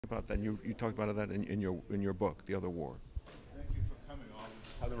About that. You talked about that in your book, The Other War. Thank you for coming on.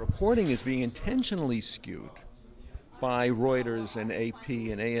 How the reporting is being intentionally skewed by Reuters and AP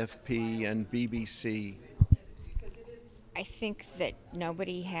and AFP and BBC. I think that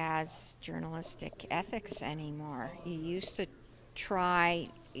nobody has journalistic ethics anymore. You used to try,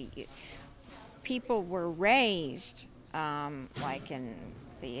 people were raised, like in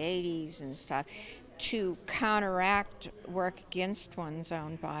the 80s and stuff, to counteract work against one's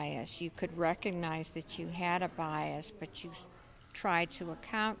own bias. You could recognize that you had a bias, but you tried to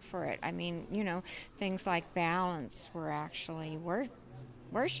account for it. I mean, things like balance were actually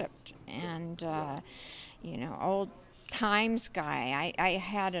worshipped. And, old Times guy. I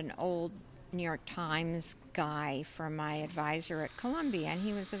had an old New York Times guy for my advisor at Columbia, and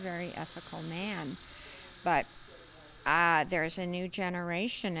he was a very ethical man. But there's a new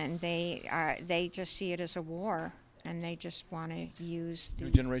generation, and they just see it as a war, and they just want to use the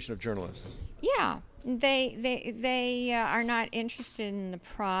new generation of journalists. Yeah, they are not interested in the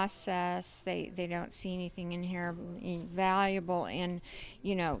process. They don't see anything in here valuable in,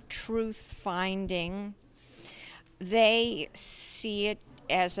 truth finding. They see it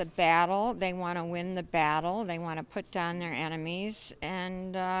as a battle. They want to win the battle. They want to put down their enemies,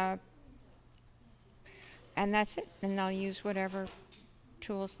 and that's it. And they'll use whatever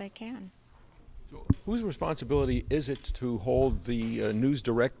tools they can. So whose responsibility is it to hold the news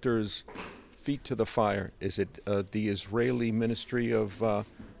director's feet to the fire? Is it the Israeli Ministry of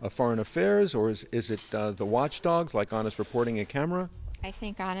Foreign Affairs, or is it the watchdogs like Honest Reporting and Camera? I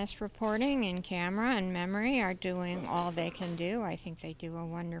think Honest Reporting and Camera and Memory are doing all they can do. I think they do a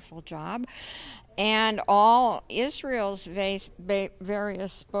wonderful job. And all Israel's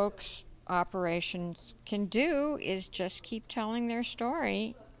various spokes operations can do is just keep telling their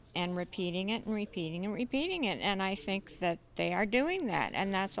story and repeating it and repeating and repeating it. And I think that they are doing that,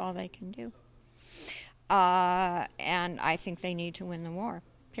 and that's all they can do. And I think they need to win the war,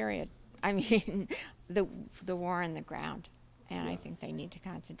 period. I mean, the war on the ground. And I think they need to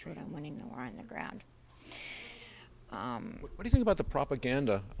concentrate on winning the war on the ground. What do you think about the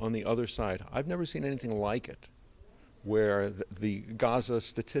propaganda on the other side? I've never seen anything like it, where the Gaza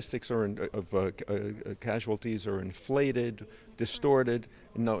statistics of casualties are inflated, distorted,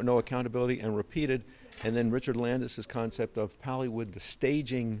 no accountability, and repeated. And then Richard Landis's concept of Hollywood, the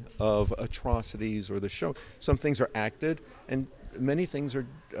staging of atrocities or the show. Some things are acted, and many things are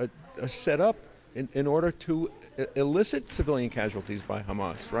set up in order to elicit civilian casualties by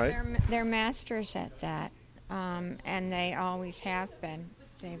Hamas, right? They're masters at that, and they always have been.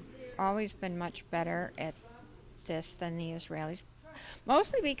 They've always been much better at this than the Israelis,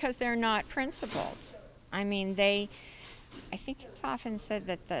 mostly because they're not principled. I mean, I think it's often said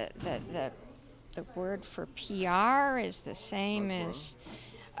that the word for PR is the same as.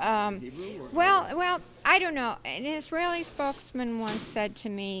 Well, I don't know. An Israeli spokesman once said to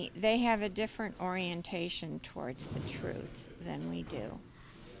me, they have a different orientation towards the truth than we do,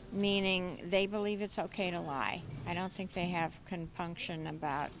 meaning they believe it's okay to lie. I don't think they have compunction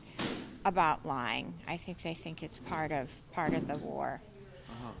about lying. I think they think it's part of the war.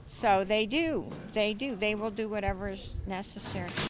 So they do. They will do whatever is necessary.